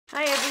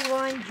Hi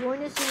everyone,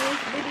 join us in this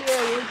video.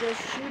 We're just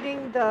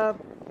shooting the,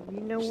 you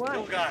know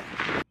what? Hi,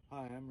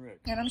 I'm Rick.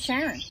 And I'm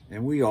Sharon.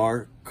 And we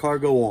are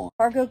Cargo On.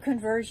 Cargo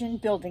Conversion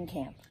Building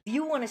Camp. If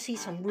you want to see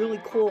some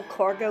really cool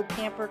cargo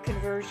camper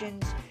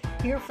conversions,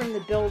 hear from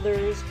the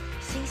builders,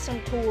 see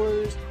some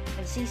tours,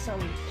 and see some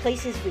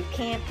places we've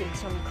camped and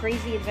some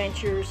crazy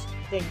adventures,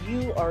 then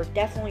you are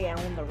definitely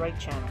on the right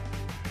channel.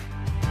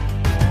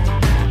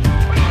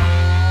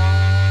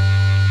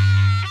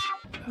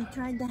 We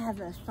tried to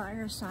have a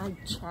fireside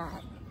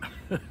chat.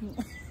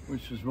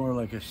 Which is more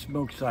like a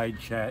smoke side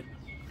chat.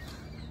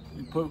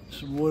 You put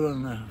some wood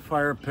on the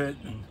fire pit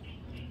and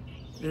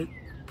it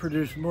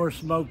produced more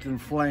smoke than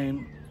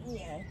flame.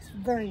 Yeah, it's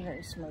very,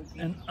 very smoky.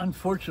 And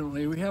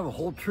unfortunately, we have a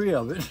whole tree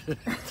of it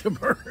to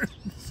burn.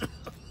 So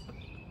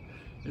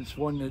it's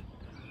one that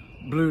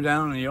blew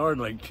down in the yard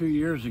like 2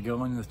 years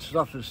ago, and the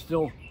stuff is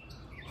still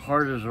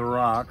hard as a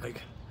rock.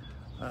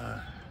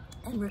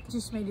 And Rick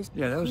just made his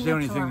yeah, that was the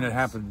only thing that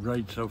happened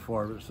right so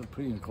far. It was the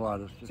pina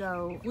coladas.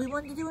 So we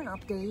wanted to do an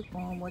update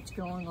on what's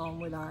going on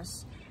with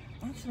us.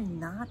 Actually,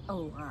 not a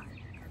lot.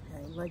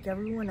 Okay, like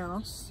everyone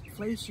else,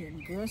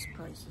 inflation, gas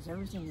prices,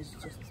 everything is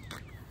just,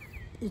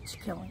 it's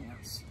killing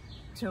us.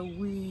 So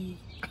we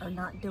are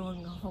not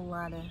doing a whole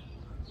lot of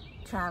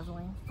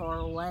traveling, far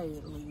away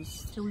at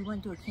least. So we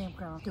went to a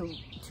campground till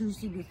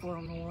Tuesday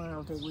before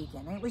Memorial Day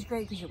weekend. And it was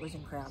great because it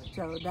wasn't crowded.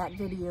 So that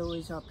video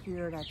is up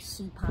here, that's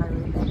Sea Pirate.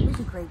 And it was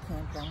a great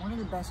campground, one of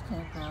the best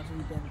campgrounds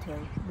we've been to.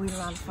 We had a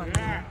lot of fun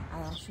there. I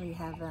actually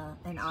have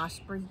an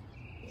osprey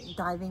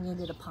diving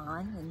into the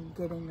pond and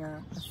getting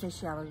a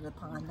fish out of the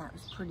pond. That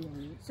was pretty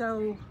neat.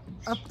 So,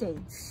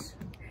 updates.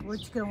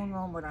 What's going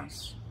on with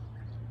us?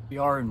 We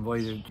are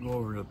invited to go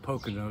over to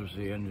Poconos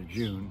the end of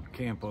June,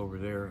 camp over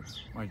there.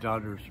 My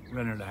daughter's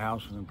rented a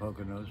house in the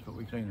Poconos, but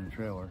we stay in a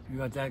trailer. We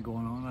got that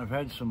going on. I've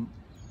had some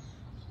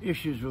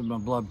issues with my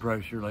blood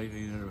pressure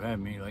lately that have had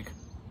me like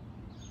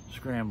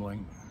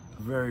scrambling,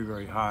 very,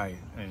 very high.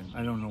 And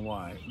I don't know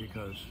why,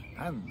 because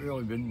I haven't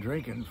really been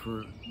drinking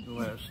for the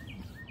last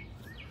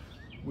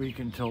week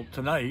until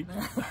tonight.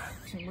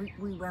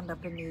 we wound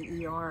up in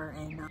the ER,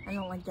 and I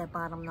don't like that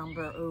bottom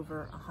number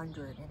over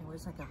 100, and it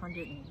was like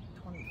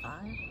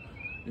 125.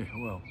 Yeah,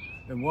 well,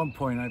 at one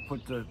point I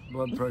put the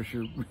blood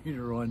pressure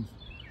meter on,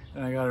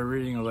 and I got a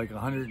reading of like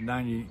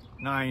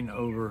 199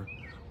 over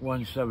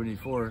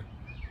 174,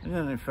 and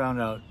then I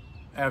found out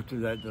after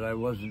that that I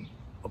wasn't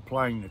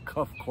applying the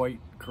cuff quite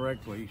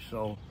correctly,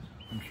 so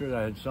I'm sure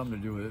that had something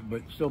to do with it,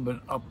 but still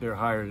been up there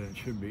higher than it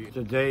should be.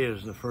 Today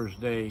is the first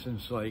day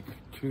since like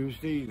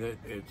Tuesday that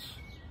it's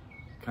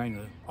kind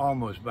of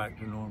almost back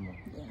to normal.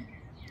 Yeah.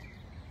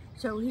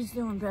 So he's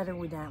doing better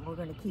with that. We're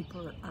going to keep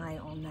our eye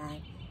on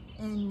that.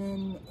 And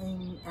then,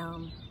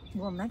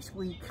 well, next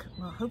week,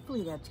 well,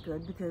 hopefully that's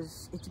good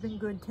because it's been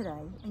good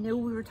today. I know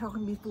we were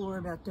talking before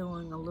about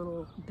doing a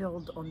little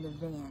build on the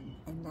van,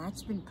 and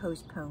that's been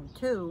postponed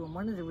too. And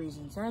one of the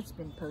reasons that's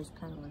been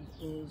postponed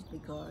is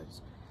because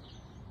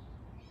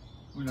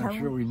we're not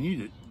sure we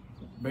need it,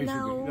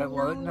 basically.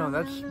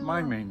 That's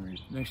my main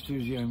reason. Next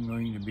Tuesday, I'm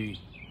going to be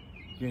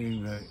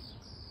getting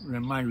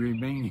my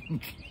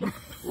remaining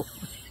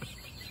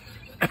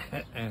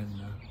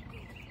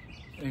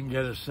and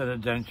get a set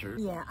of dentures.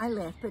 Yeah, I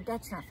laughed, but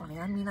that's not funny.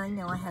 I mean, I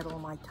know I had all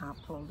my top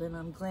pulled, and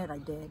I'm glad I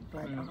did,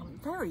 but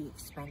very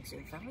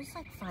expensive. That was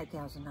like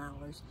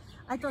 $5,000.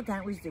 I thought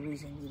that was the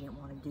reason you didn't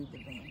want to do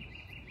the van.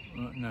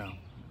 No.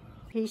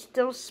 He's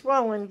still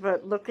swollen,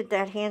 but look at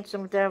that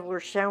handsome devil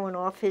showing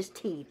off his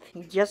teeth.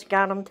 He just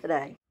got them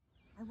today.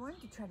 I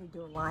wanted to try to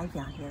do a live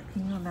out here.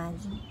 Can you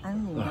imagine? I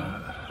don't even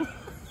know.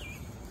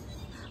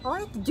 All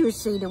I have to do is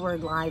say the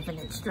word live and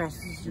it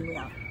stresses you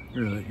out.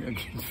 Really? I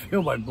can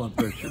feel my blood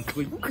pressure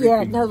creeping.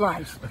 Yeah, no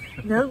lies.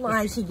 No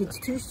lies. He gets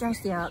too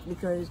stressed out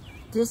because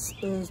this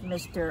is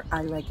Mr.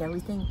 I like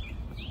everything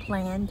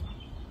planned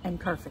and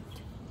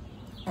perfect.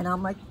 And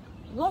I'm like,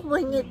 we'll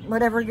wing it,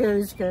 whatever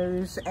goes,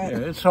 goes. And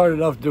yeah, it's hard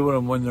enough doing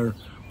them when they're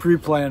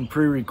pre-planned,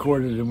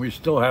 pre-recorded, and we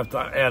still have to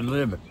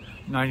ad-lib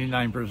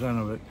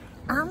 99% of it.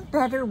 I'm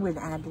better with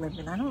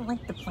ad-libbing. I don't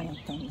like to plan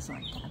things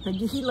like that. But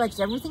he likes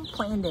everything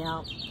planned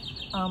out.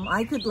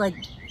 I could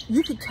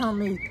you could tell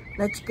me,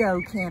 let's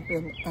go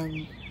camping,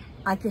 and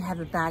I could have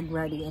a bag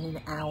ready in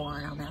an hour,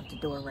 and I'm out the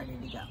door ready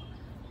to go.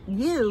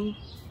 You,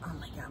 oh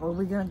my God, what are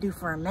we going to do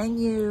for a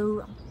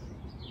menu?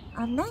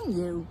 A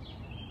menu?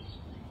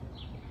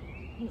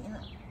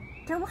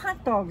 Throw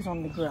hot dogs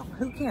on the grill.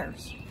 Who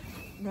cares?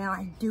 Now,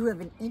 I do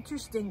have an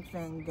interesting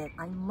thing that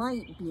I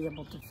might be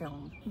able to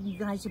film. You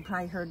guys have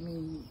probably heard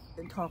me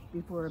talk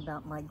before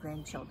about my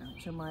grandchildren.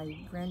 So my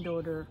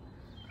granddaughter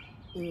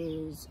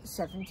is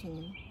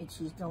 17, and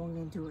she's going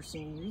into her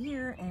senior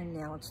year, and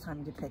now it's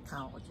time to pick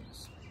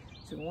colleges.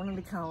 So one of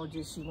the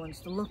colleges she wants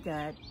to look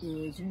at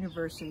is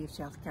University of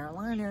South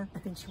Carolina. I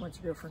think she wants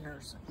to go for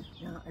nursing.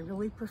 Now, I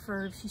really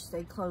prefer if she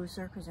stayed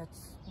closer, because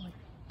that's like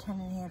 10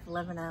 and a half,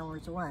 11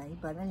 hours away.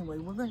 But anyway,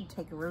 we're going to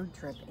take a road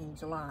trip in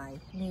July,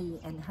 me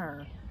and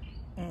her.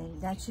 And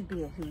that should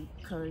be a hoot,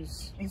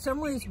 because in some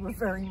ways we're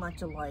very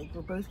much alike.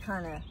 We're both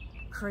kind of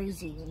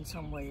crazy in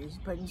some ways,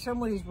 but in some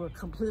ways we're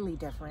completely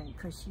different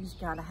because she's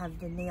got to have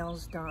the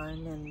nails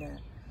done and the,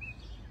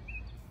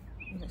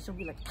 you know, so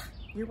we're like,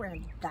 you're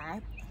wearing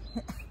that?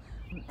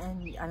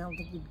 And I don't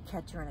think you'd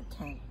catch her in a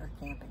tent or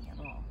camping at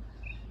all.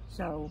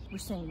 So we're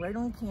staying right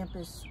on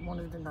campus one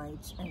of the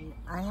nights, and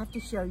I have to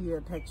show you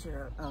a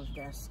picture of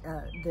this.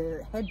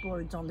 The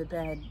headboards on the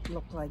bed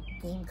look like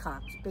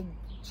gamecocks, big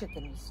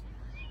chickens,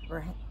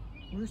 or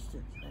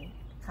roosters, right?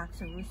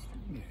 Cocks are roosters.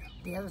 Yeah.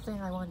 The other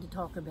thing I wanted to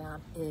talk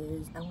about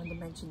is I wanted to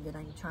mention that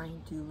I'm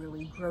trying to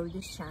really grow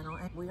this channel,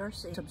 and we are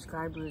seeing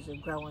subscribers are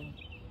growing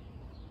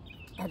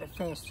at a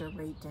faster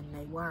rate than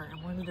they were,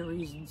 and one of the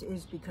reasons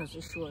is because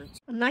of shorts.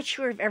 I'm not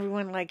sure if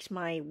everyone likes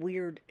my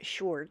weird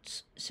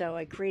shorts, so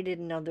I created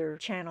another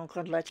channel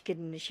called Let's Get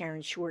Into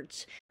Sharon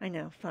Shorts. I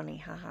know, funny,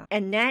 haha.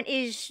 And that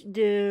is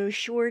the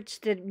shorts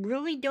that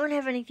really don't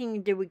have anything to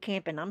do with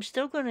camping. I'm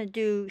still going to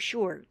do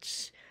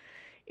shorts.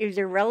 If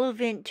they're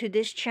relevant to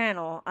this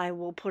channel, I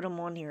will put them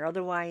on here.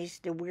 Otherwise,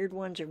 the weird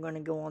ones are going to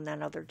go on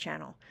that other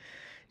channel.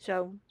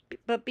 So,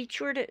 but be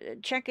sure to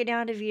check it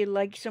out if you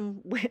like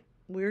some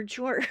weird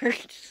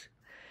shorts.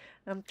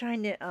 I'm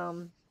trying to,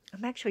 I'm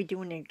actually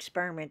doing an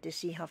experiment to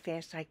see how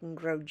fast I can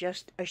grow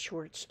just a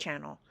shorts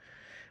channel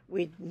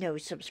with no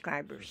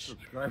subscribers.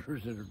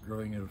 Subscribers that are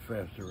growing at a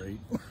faster rate.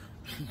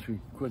 Since we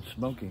quit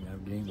smoking,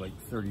 I've gained like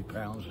 30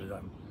 pounds that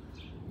I'm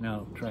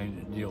now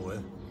trying to deal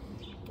with.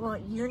 Well,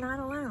 you're not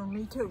alone,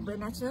 me too, but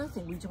that's another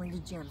thing, we joined the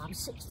gym. I'm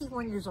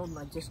 61 years old and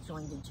I just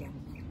joined the gym.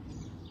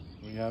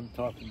 We have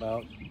talked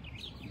about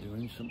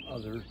doing some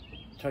other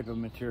type of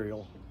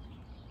material.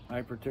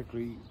 I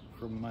particularly,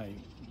 from my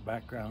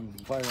background,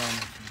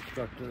 firearms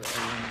instructor,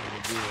 I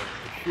wanted to do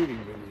a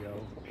shooting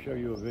video, show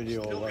you a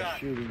video of us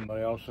shooting, but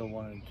I also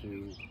wanted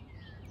to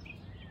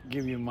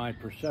give you my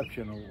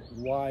perception of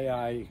why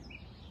I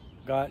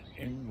got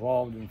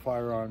involved in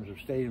firearms or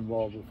stayed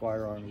involved with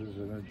firearms as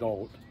an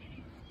adult,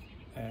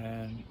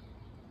 and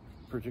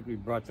particularly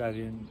brought that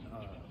in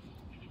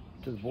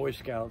to the Boy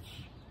Scouts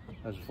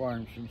as a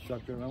firearms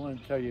instructor. And I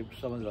want to tell you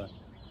some of the,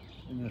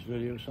 in this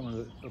video, some of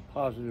the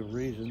positive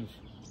reasons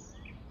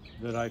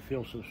that I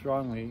feel so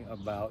strongly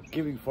about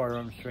giving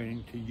firearms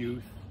training to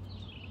youth,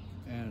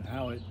 and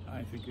how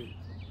I think it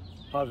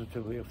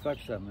positively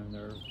affects them in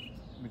their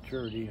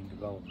maturity and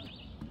development.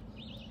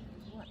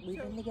 We've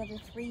been together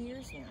 3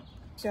 years now.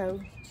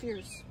 So,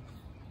 cheers.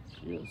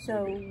 Cheers.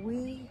 So,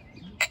 we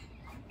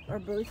are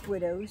both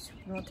widows.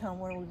 You want to tell them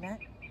where we met?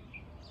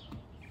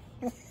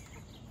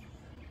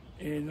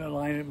 In the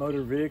line of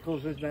motor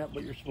vehicles, isn't that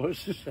what you're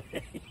supposed to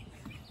say?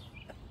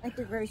 At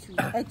the grocery,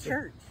 at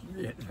church.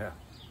 Yeah.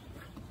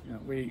 You know,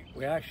 we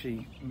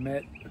actually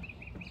met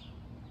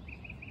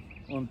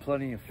on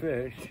Plenty of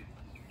Fish,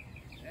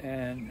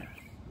 and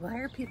why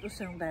are people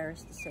so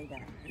embarrassed to say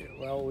that? Yeah,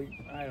 well,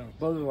 I don't know.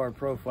 Both of our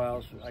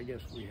profiles, I guess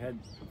we had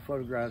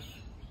photographs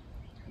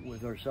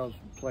with ourselves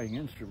playing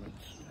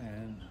instruments,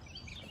 and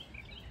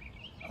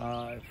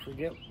I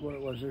forget what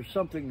it was. There's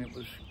something that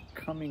was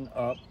coming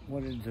up,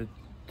 wanted to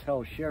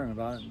tell Sharon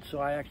about it, and so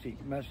I actually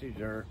messaged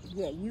her.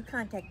 Yeah, you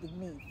contacted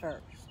me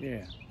first.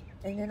 Yeah.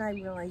 And then I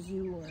realized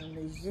you were a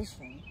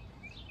musician,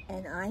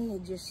 and I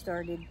had just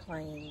started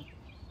playing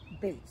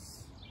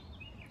bass.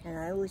 And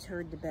I always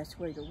heard the best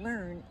way to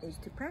learn is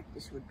to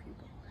practice with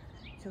people.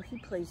 So he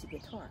plays the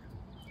guitar.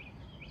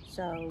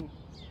 So,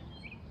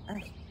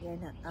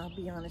 I'll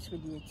be honest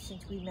with you,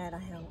 since we met,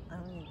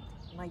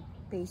 my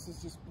bass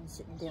has just been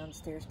sitting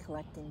downstairs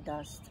collecting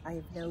dust. I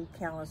have no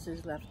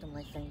calluses left on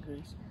my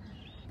fingers.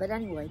 But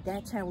anyway,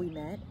 that's how we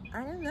met.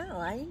 I don't know,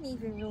 I didn't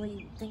even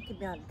really think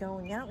about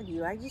going out with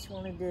you. I just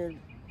wanted to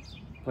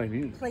play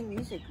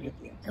music with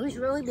you. It was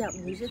really about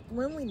music.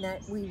 When we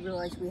met, we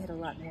realized we had a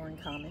lot more in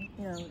common.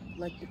 You know,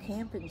 like the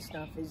camping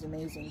stuff is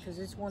amazing because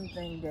it's one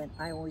thing that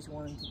I always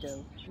wanted to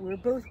do. We're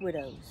both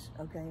widows,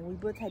 okay? And we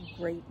both had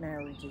great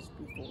marriages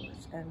before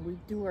us, and we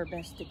do our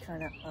best to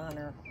kind of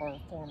honor our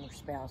former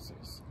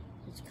spouses.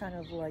 It's kind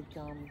of like,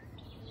 I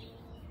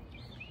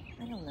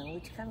don't know,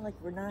 it's kind of like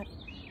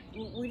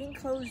we didn't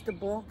close the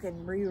book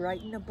and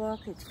rewriting the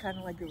book. It's kind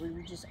of like we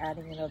were just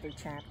adding another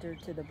chapter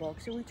to the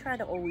book. So we try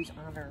to always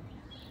honor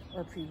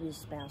our previous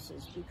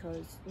spouses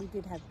because we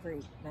did have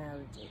great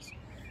marriages.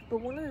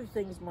 But one of the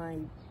things my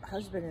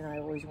husband and I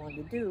always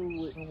wanted to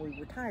do when we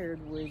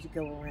retired was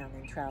go around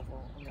and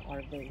travel in the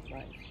RV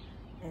life.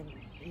 And,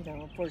 you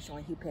know,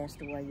 unfortunately he passed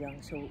away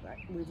young, so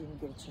we didn't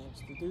get a chance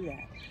to do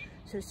that.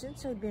 So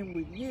since I've been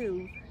with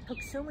you, I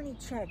took so many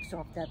checks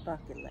off that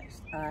bucket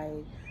list.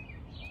 I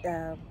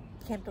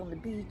camped on the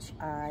beach,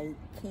 I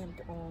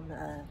camped on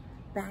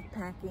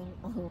backpacking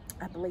on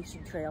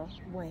Appalachian Trail,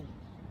 went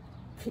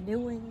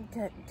canoeing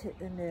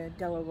in the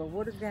Delaware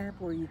Water Gap,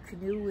 where you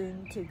canoe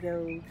in to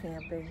go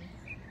camping,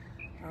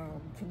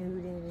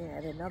 canoed in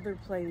at another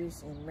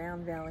place in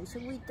Round Valley. So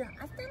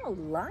I've done a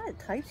lot of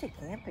types of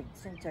camping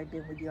since I've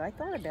been with you. I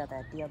thought about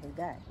that the other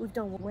day. We've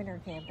done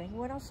winter camping.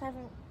 What else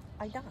haven't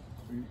I done?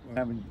 We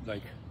haven't,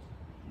 like,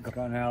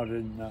 gone out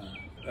in,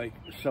 like,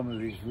 some of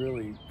these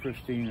really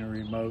pristine and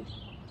remote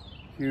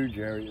huge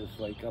areas,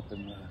 like up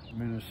in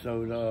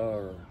Minnesota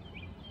or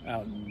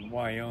out in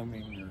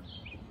Wyoming, or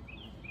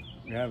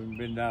we haven't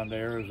been down to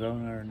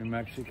Arizona or New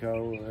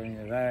Mexico or any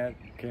of that,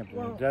 camping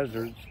in the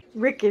deserts.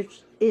 Rick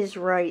is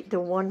right. The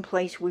one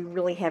place we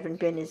really haven't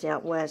been is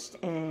out west,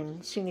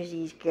 and as soon as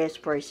these gas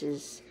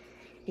prices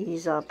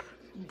ease up,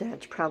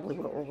 that's probably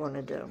what we're going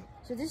to do.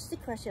 So this is the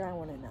question I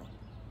want to know.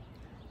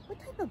 What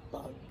type of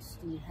bugs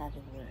do you have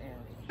in your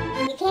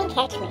area? You can't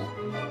catch me.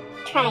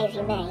 Try as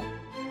you may.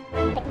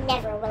 But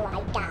never will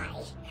I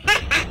die.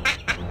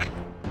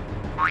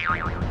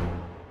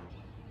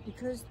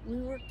 Because we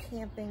were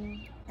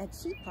camping at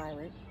Sea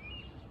Pirate,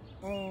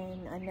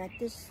 and I met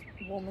this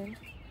woman.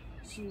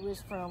 She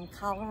was from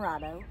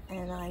Colorado,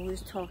 and I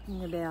was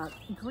talking about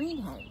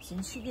greenheads,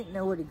 and she didn't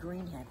know what a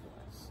greenhead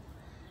was.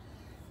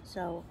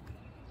 So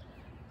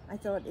I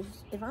thought,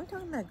 if I'm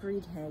talking about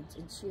greenheads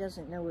and she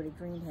doesn't know what a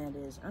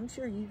greenhead is, I'm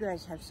sure you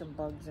guys have some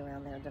bugs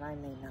around there that I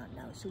may not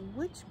know. So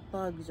which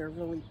bugs are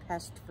really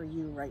pests for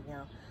you right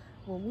now?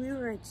 When we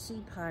were at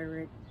Sea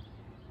Pirate,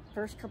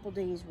 first couple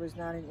days was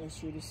not an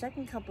issue. The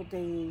second couple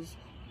days,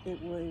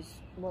 it was,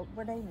 what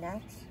were they,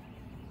 gnats?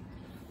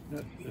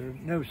 No, there are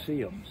no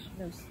seals.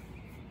 No.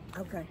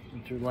 Okay.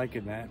 Which are like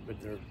a gnat,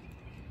 but they're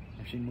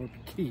actually more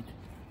petite.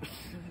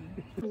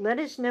 Let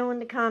us know in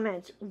the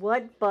comments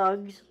what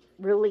bugs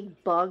really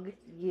bug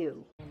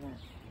you.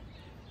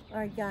 All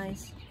right,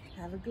 guys,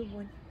 have a good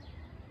one.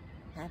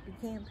 Happy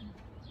camping.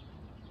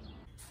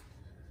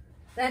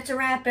 That's a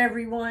wrap,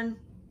 everyone.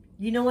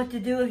 You know what to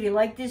do if you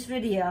like this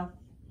video.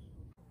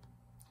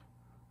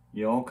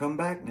 You all come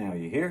back now,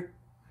 you hear?